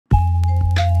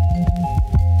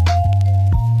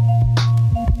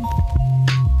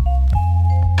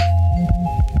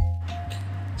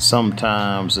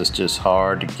Sometimes it's just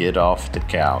hard to get off the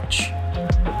couch.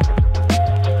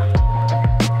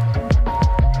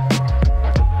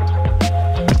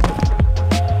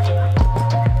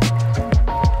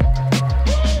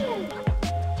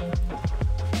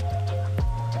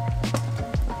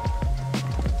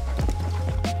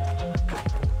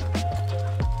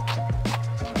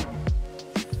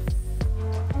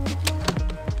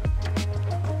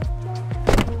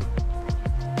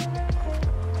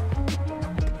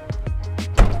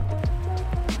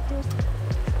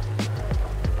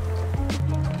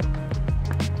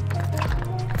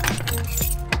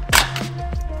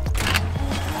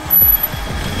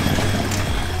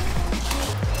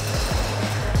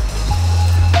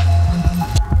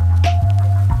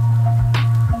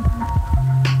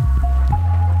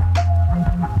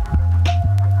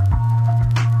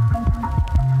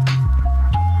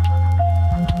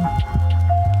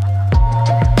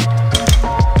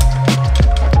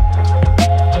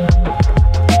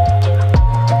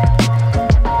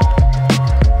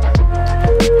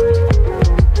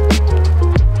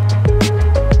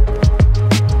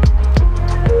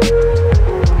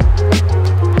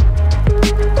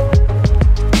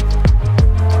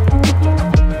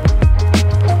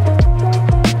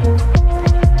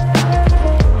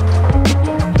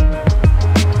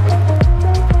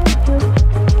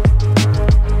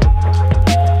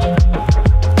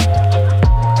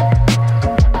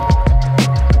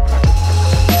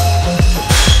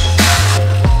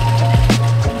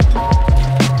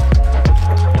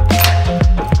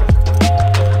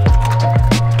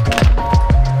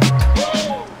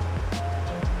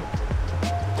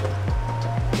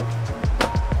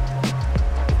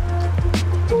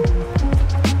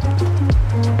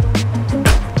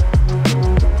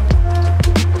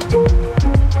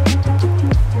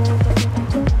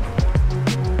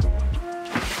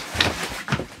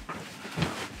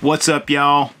 What's up,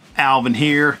 y'all? Alvin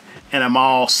here, and I'm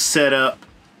all set up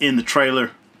in the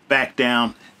trailer back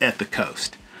down at the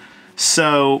coast.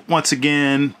 So once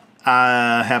again,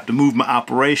 I have to move my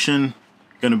operation.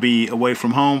 Gonna be away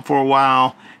from home for a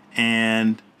while,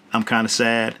 and I'm kind of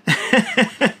sad.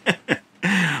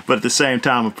 But at the same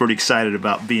time, I'm pretty excited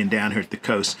about being down here at the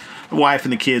coast. The wife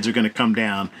and the kids are gonna come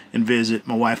down and visit.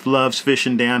 My wife loves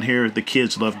fishing down here. The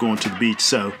kids love going to the beach,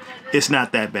 so it's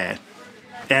not that bad.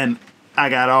 And I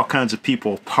got all kinds of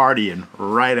people partying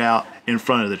right out in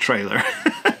front of the trailer.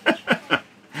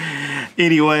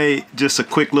 Anyway, just a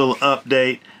quick little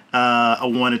update. I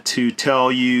wanted to tell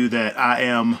you that I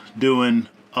am doing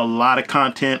a lot of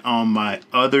content on my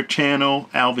other channel,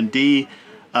 Alvin D.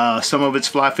 Some of it's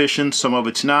fly fishing, some of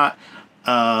it's not.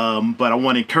 But I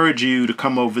want to encourage you to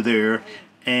come over there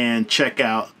and check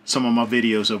out some of my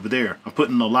videos over there. I'm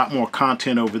putting a lot more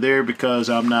content over there because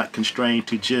I'm not constrained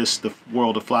to just the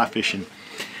world of fly fishing.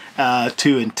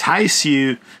 To entice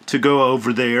you to go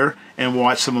over there and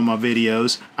watch some of my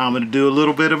videos, I'm going to do a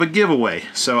little bit of a giveaway.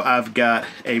 So I've got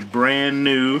a brand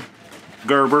new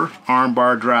Gerber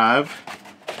armbar drive,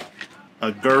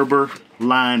 a Gerber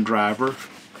line driver,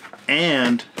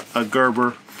 and a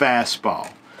Gerber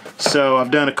fastball. So I've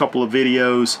done a couple of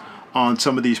videos on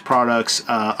some of these products.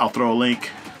 I'll throw a link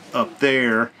up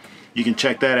there. You can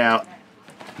check that out.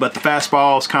 But the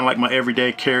fastball is kind of like my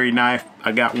everyday carry knife.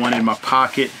 I got one in my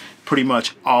pocket pretty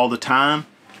much all the time.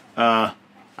 I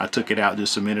took it out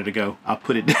just a minute ago. I'll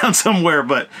put it down somewhere,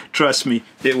 but trust me,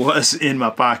 it was in my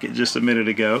pocket just a minute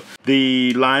ago.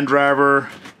 The line driver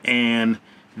and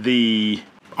the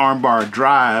armbar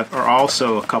drive are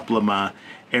also a couple of my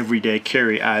everyday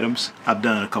carry items. I've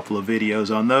done a couple of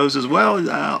videos on those as well.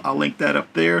 I'll link that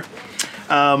up there.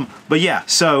 But yeah,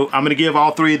 so I'm gonna give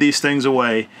all three of these things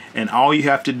away, and all you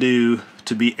have to do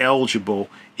to be eligible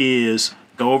is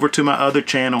go over to my other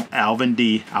channel, Alvin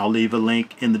D. I'll leave a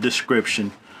link in the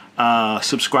description.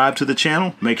 Subscribe to the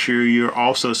channel. Make sure you're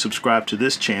also subscribed to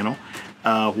this channel.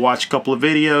 Watch a couple of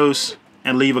videos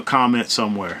and leave a comment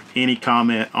somewhere. Any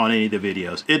comment on any of the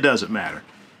videos. It doesn't matter.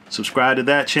 Subscribe to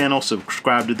that channel,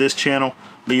 subscribe to this channel,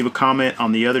 leave a comment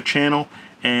on the other channel,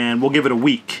 and we'll give it a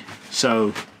week.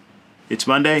 So it's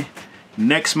Monday.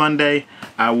 Next Monday,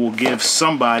 I will give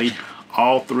somebody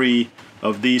all three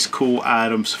of these cool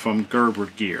items from Gerber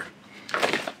Gear.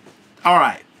 All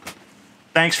right.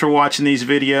 Thanks for watching these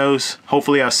videos.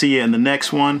 Hopefully I'll see you in the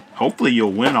next one. Hopefully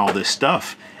you'll win all this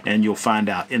stuff, and you'll find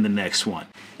out in the next one.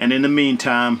 And in the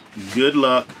meantime, good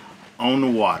luck on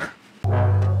the water.